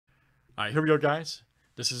All right, here we go, guys.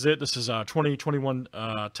 This is it. This is 2021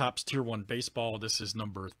 Topps Tier 1 Baseball. This is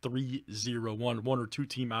number 301. One or two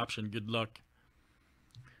team option. Good luck.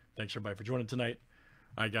 Thanks, everybody, for joining tonight.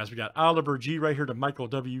 All right, guys, we got Oliver G right here to Michael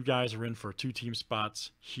W. You guys are in for two team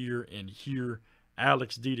spots here and here.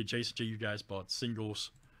 Alex D to Jason J. You guys bought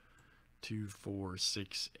singles. 2, 4,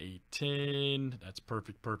 6, 8, 10. That's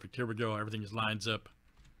perfect, perfect. Here we go. Everything is lines up.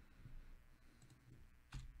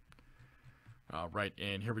 All right,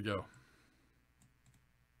 and here we go.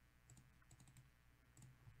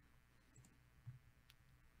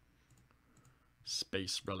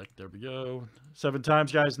 Space relic. There we go. 7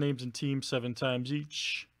 times, guys. Names and teams 7 times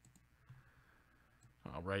each.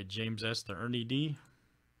 All right, James S. to Ernie D.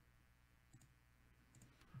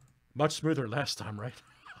 Much smoother last time, right?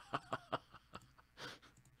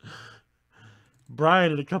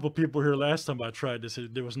 Brian and a couple people here last time I tried this.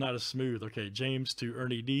 It was not as smooth. Okay, James to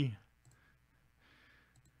Ernie D.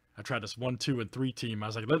 I tried this 1, 2, and 3 team. I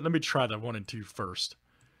was like, let me try that 1 and 2 first.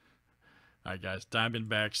 All right, guys.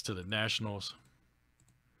 Diamondbacks to the Nationals.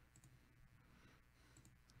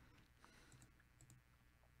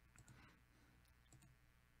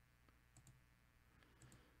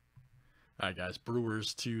 All right, guys.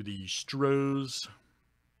 Brewers to the Stros.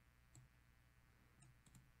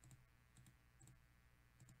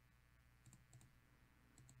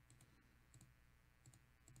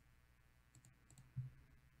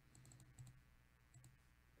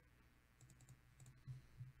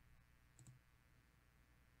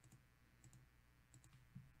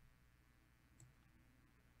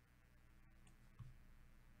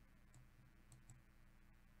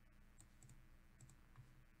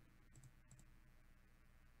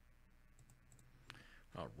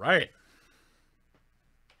 All right.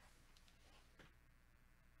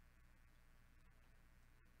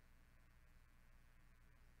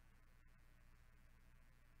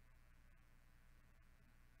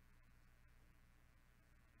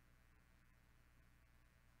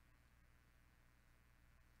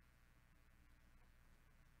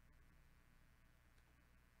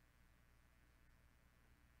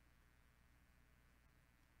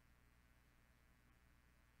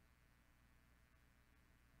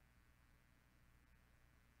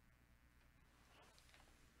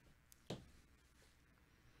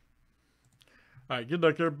 All right, good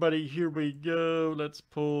luck, everybody. Here we go. Let's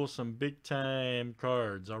pull some big-time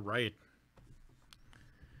cards. All right.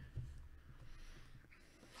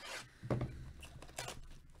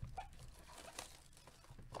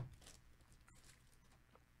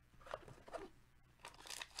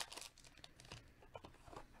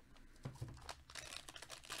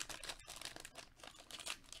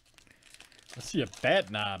 Let's see a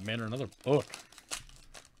bat knob, man, or another book.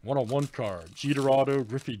 101 card. Jeter Auto,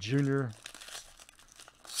 Griffey Jr.,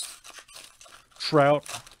 Trout.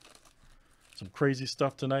 Some crazy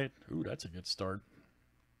stuff tonight. Ooh, that's a good start.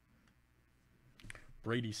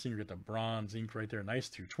 Brady Singer got the bronze ink right there. Nice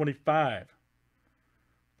 225.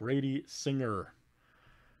 Brady Singer.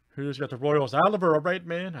 Who's got the Royals? Oliver, all right,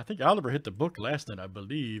 man. I think Oliver hit the book last night, I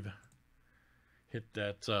believe. Hit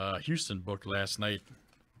that Houston book last night.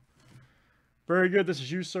 Very good. This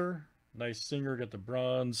is you, sir. Nice Singer. Got the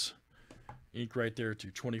bronze ink right there.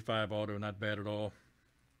 225 auto. Not bad at all.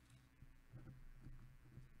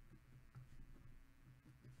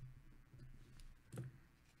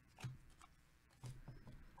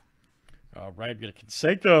 All right, we got a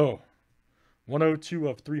Canseco. 102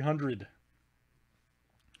 of 300.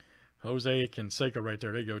 Jose Canseco right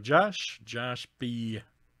there. There you go. Josh. Josh B.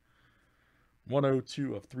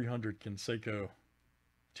 102 of 300 Canseco.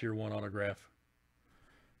 Tier 1 autograph.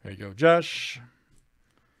 There you go, Josh.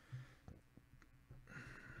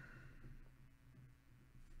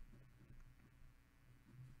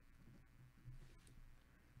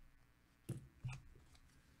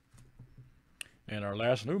 And our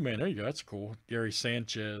last one, oh man, there you go. That's cool. Gary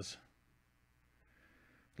Sanchez.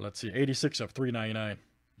 Let's see, 86 of 399.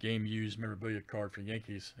 Game used memorabilia card for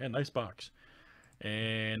Yankees. And nice box.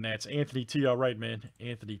 And that's Anthony T. All right, man.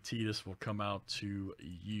 Anthony T. This will come out to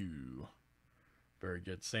you. Very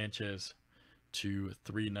good. Sanchez to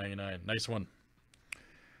 399. Nice one.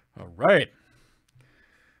 All right.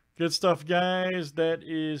 Good stuff, guys. That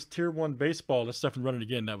is Tier 1 Baseball. Let's definitely run it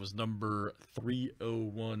again. That was number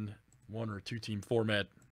 301. 1 or 2 team format.